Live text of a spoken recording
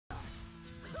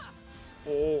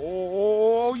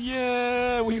Oh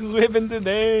yeah, we living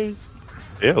today.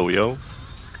 Yo, yo.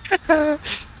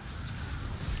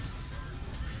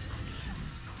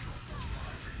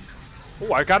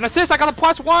 Oh, I got an assist. I got a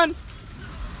 +1.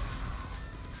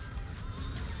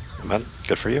 Man,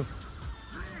 good for you.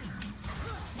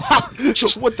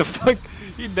 What the fuck?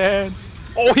 He dead.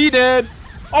 Oh, he dead.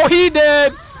 Oh, he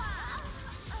dead.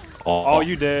 Oh,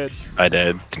 you dead. I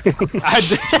did. I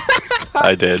did.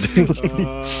 I did.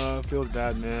 Feels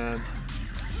bad, man.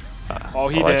 Oh,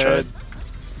 he Oh, I dead.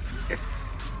 tried.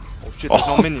 Oh shit, there's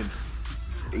no Oh. minions.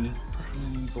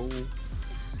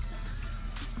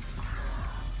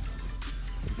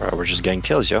 Bro, we're just getting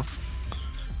kills, yo.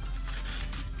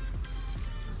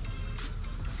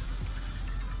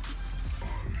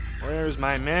 Where's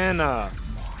my mana?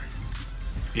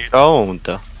 You don't.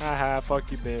 Haha,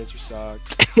 fuck you, bitch. You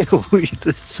suck. Wait,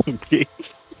 that's so gay.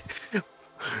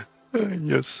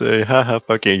 You say, haha,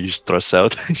 fucking, you just thrust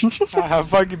out. Haha,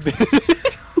 fuck you, bitch.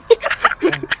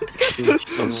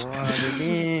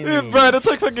 Yeah, bro, that's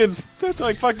like fucking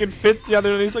Fitz the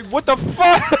other day. He's like, what the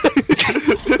fuck?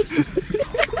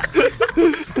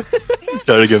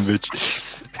 Try it again, bitch.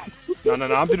 No, I'm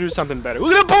gonna do something better.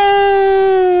 Look at the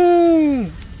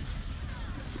boom!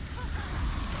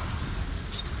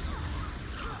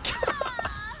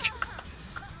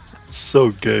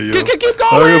 So gay, yo. Keep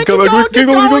going! Alright, Keep I'm coming, going! Keep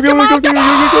going! Come on! Come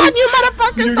on! You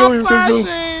motherfucker, Keep stop going, keep going.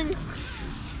 flashing!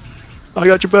 I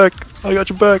got your back. I got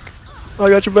your back. I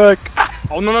got your back.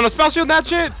 Oh no! Spell shield that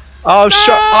shit! Oh, No!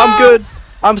 shut. I'm good.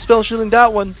 I'm spell shielding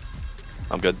that one.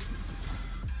 I'm good.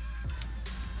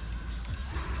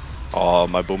 Oh,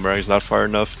 my boomerang's not far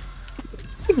enough.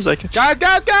 It's like, Guys!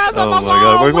 oh I'm my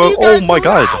god. alone! What are you Oh guys my doing?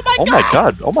 god. Oh Oh my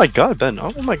god. Oh my god, Ben.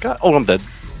 Oh my god. Oh, I'm dead.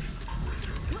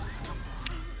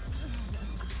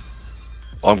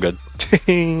 Oh, I'm good.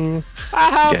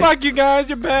 Haha, Okay. fuck you guys,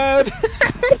 you're bad!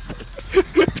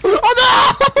 Oh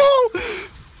no!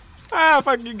 Ah,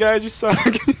 fuck you guys, you suck.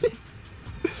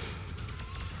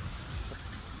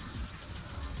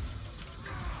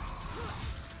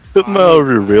 Somehow I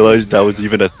realized that was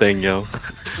even a thing, yo.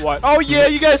 What? Oh yeah,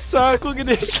 you guys suck, look at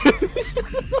this.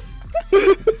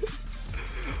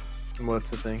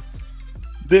 What's the thing?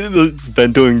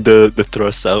 Ben doing the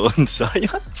thrust out on Zion.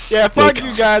 Yeah, fuck Like-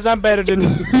 you guys, I'm better than you.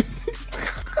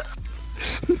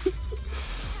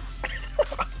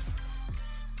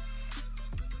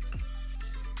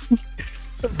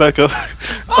 Back up.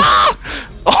 Ah!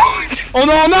 Oh, Oh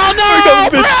no, We're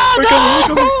coming, bitch. Brad, We're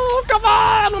coming, we're no! Come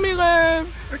on, let me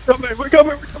live! we're coming, we're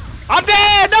coming, we're coming. I'm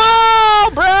dead! No!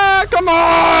 Brad, come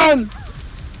on!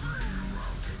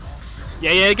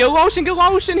 Yeah, get lotion,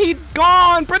 he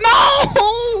gone! Brad,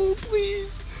 no!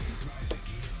 Please!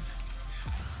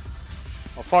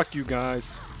 Oh, fuck you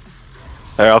guys.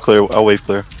 Alright, I'll clear. I'll wave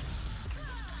clear.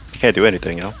 Can't do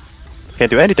anything, yo. Can't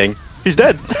do anything. He's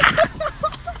dead.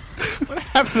 What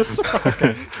happened to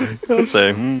Soroka? I'll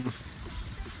say.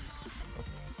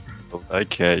 I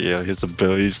can't. Yeah, his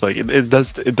abilities like it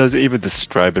doesn't even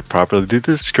describe it properly. They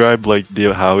describe like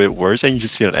how it works, and you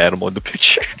just see an animal in the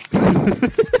picture.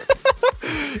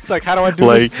 It's like, how do I do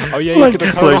Like- this? Oh yeah, you like-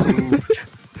 get the turtle.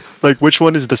 Like, which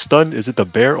one is the stun? Is it the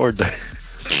bear or the?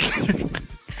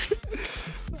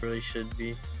 Really should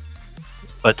be.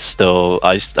 But still,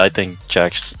 I think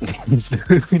Jax needs the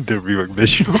rework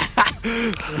visual.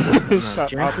 Shut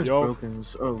Jax up, is yo. broken.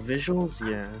 Oh, visuals?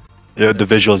 Yeah. Yeah, the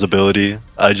visuals ability.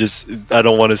 I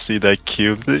don't want to see that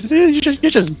cube. You're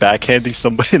just backhanding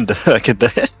somebody in the back of the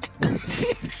head.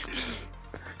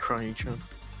 Crying chump.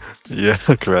 Yeah,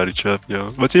 karate chop,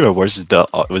 yo. What's even worse is the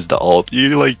ult.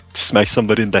 You like smack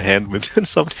somebody in the hand with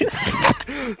somebody.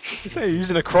 You say you're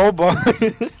using a crowbar.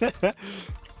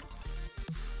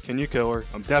 Can you kill her?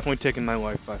 I'm definitely taking my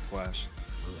life by flash.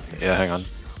 Yeah, hang on.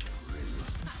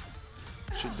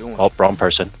 What you doing? Oh, wrong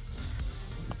person.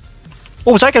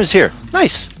 Oh, Zycam's here.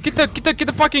 Nice. Get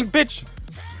the fucking bitch!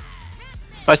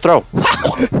 Nice throw.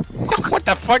 What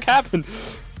the fuck happened?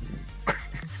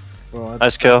 Well,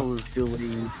 Nice kill. was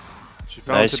delayed. She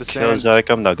fell Nice into the kill, sand.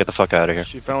 Zycam. Now get the fuck out of here.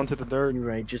 She fell into the dirt. You're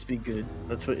right, just be good.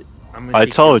 That's what I'm gonna I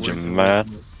take told your you, words away man.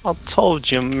 from you. I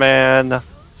told you, man.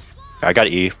 I got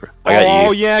E. I got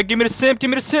Oh E. yeah, give me the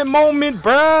simp moment,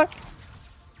 bruh!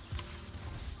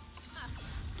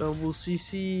 Double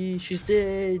CC, she's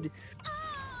dead.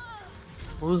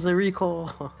 What was the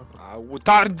recall? I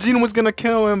thought Gene was gonna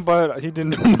kill him, but he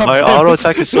didn't do enough My damage. auto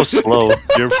attack is so slow. My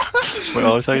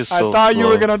auto attack is so slow. I thought you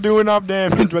were gonna do enough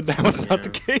damage, but that was not the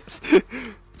Yeah. case.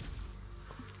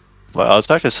 My auto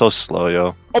attack is so slow,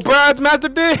 yo. Oh, Brad's Master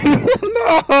D!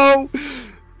 No!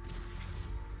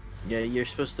 Yeah, you're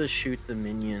supposed to shoot the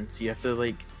minions. You have to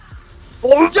like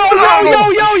Yo!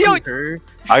 Her.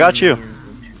 I got you.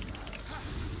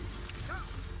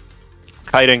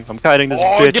 Kiting. I'm kiting this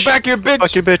Oh, bitch. get back here, bitch!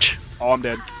 Fuck you, bitch. Oh, I'm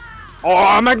dead. Oh,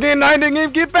 I'm again. I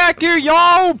didn't get back here,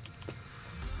 yo!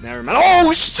 Never mind.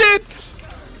 Oh shit!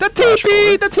 The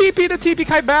TP, the TP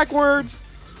kite backwards.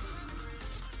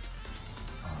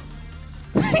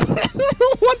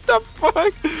 What the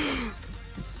fuck?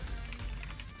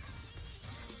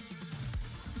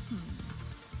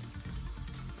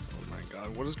 Oh my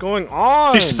god, what is going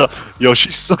on? Yo,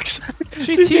 she sucks.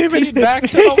 She TP'd back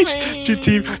to the lane. She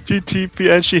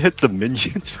TP and she hit the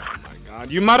minions. Oh my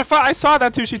god, you modified. I saw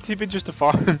that too. She TP'd just to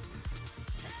farm.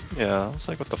 Yeah, I was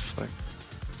like, what the fuck?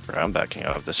 Alright, I'm backing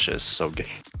out. This shit is so gay.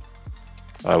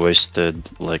 I wasted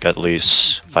like at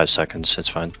least 5 seconds. It's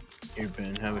fine. Here,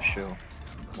 Ben, have a show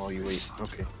while you wait.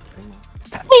 Okay, hang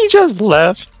on. He just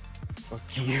left. Fuck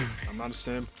you. I'm not a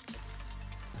sim.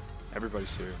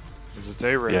 Everybody's here. This is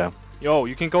Tay-Ray. Yeah, Yo,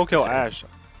 you can go kill Ash.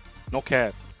 No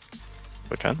cap.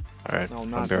 we can. Alright, No, I'll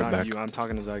not, be right not back. you. I'm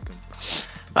talking to Zycon.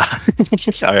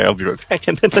 Alright, I'll be right back.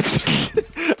 And then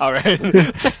Alright.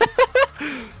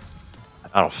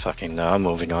 I don't fucking know. I'm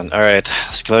moving on. Alright,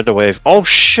 let's clear the wave. Oh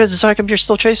shit, Zycom, you're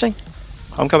still chasing?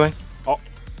 I'm coming. Oh,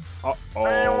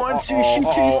 I want to. oh, She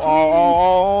oh, chased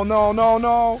oh,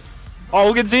 no. Oh,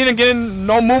 look at Xena getting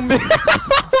no movement.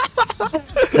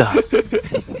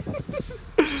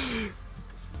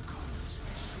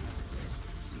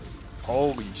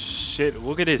 Holy shit,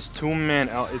 look at this 2-man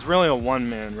out. It's really a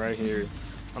 1-man right here.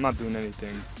 I'm not doing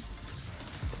anything.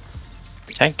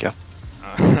 Thank you.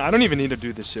 I don't even need to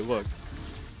do this shit, look.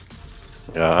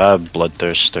 Yeah, I have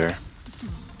Bloodthirster.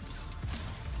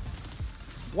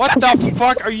 What the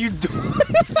fuck are you doing?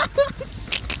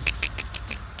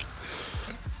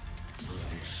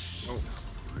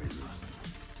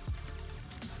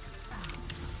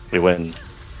 We win.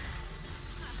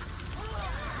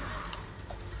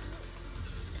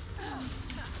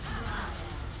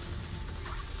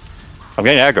 I'm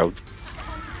getting aggroed.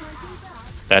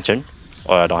 Lantern?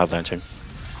 Oh, I don't have lantern.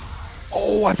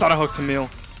 Oh, I thought I hooked a meal.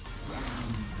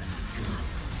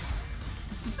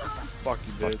 Fuck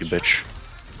you, bitch. Fuck you,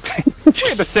 bitch. We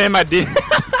had the same idea.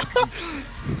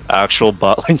 Actual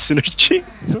botline synergy.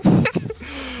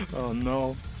 Oh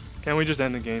no. Can we just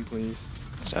end the game, please?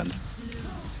 Let's end.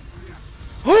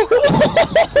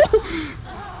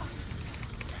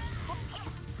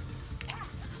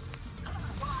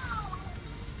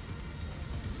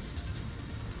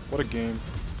 What a game.